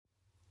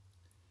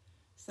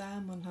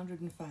Psalm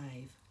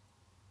 105.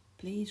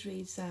 Please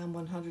read Psalm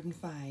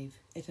 105.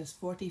 It has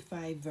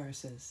 45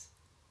 verses.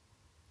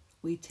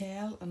 We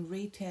tell and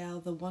retell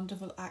the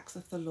wonderful acts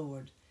of the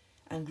Lord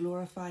and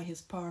glorify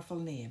his powerful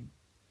name,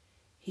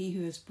 he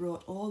who has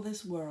brought all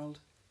this world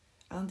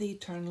and the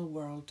eternal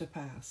world to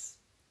pass.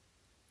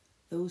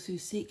 Those who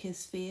seek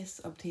his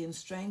face obtain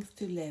strength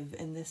to live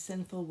in this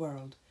sinful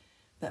world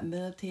that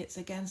militates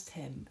against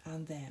him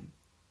and them.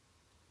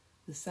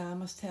 The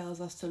psalmist tells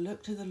us to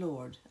look to the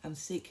Lord and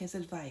seek his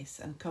advice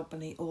and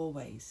company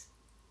always.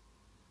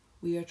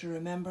 We are to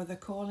remember the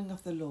calling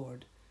of the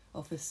Lord,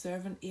 of his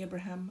servant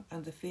Abraham,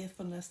 and the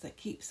faithfulness that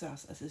keeps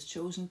us as his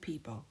chosen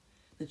people,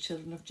 the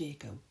children of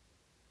Jacob.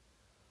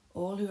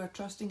 All who are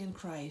trusting in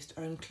Christ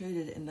are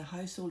included in the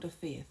household of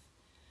faith,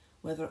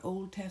 whether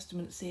Old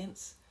Testament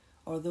saints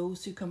or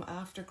those who come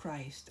after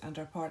Christ and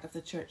are part of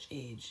the church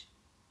age.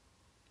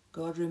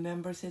 God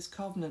remembers his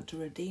covenant to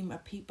redeem a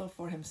people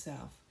for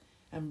himself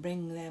and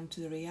bring them to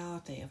the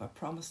reality of a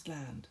promised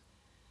land,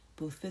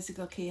 both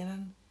physical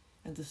Canaan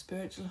and the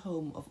spiritual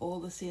home of all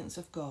the saints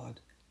of God,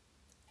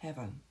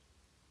 heaven.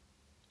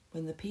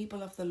 When the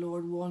people of the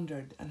Lord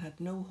wandered and had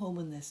no home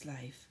in this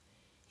life,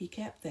 he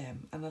kept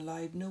them and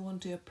allowed no one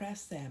to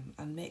oppress them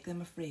and make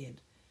them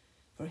afraid,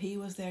 for he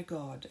was their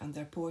God and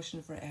their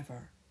portion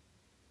forever.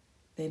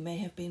 They may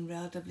have been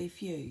relatively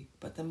few,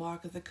 but the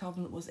mark of the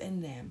covenant was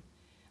in them,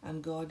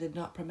 and God did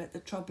not permit the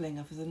troubling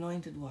of his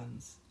anointed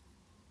ones.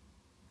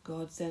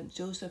 God sent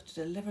Joseph to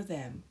deliver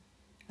them,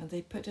 and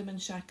they put him in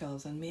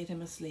shackles and made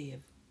him a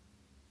slave.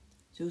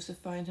 Joseph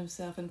found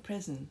himself in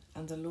prison,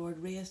 and the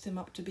Lord raised him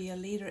up to be a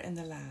leader in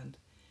the land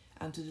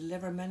and to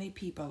deliver many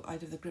people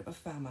out of the grip of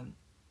famine.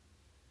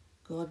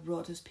 God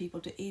brought his people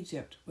to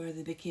Egypt, where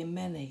they became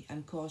many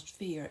and caused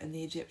fear in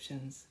the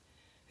Egyptians,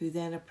 who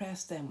then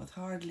oppressed them with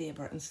hard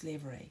labour and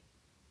slavery.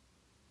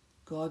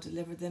 God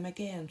delivered them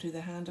again through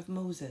the hand of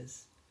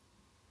Moses.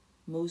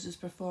 Moses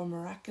performed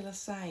miraculous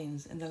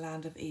signs in the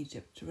land of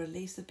Egypt to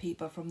release the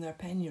people from their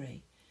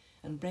penury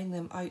and bring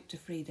them out to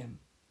freedom.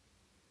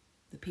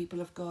 The people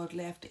of God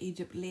left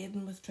Egypt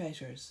laden with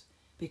treasures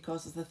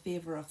because of the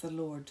favour of the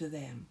Lord to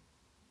them.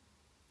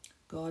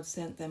 God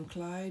sent them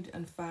cloud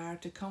and fire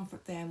to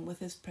comfort them with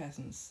his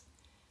presence,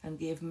 and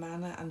gave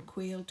manna and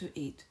quail to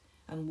eat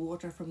and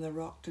water from the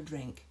rock to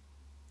drink.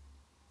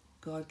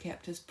 God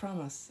kept his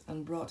promise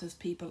and brought his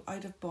people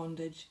out of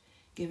bondage,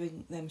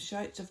 giving them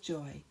shouts of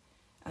joy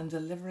and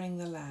delivering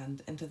the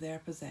land into their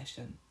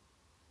possession.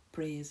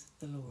 Praise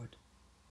the Lord.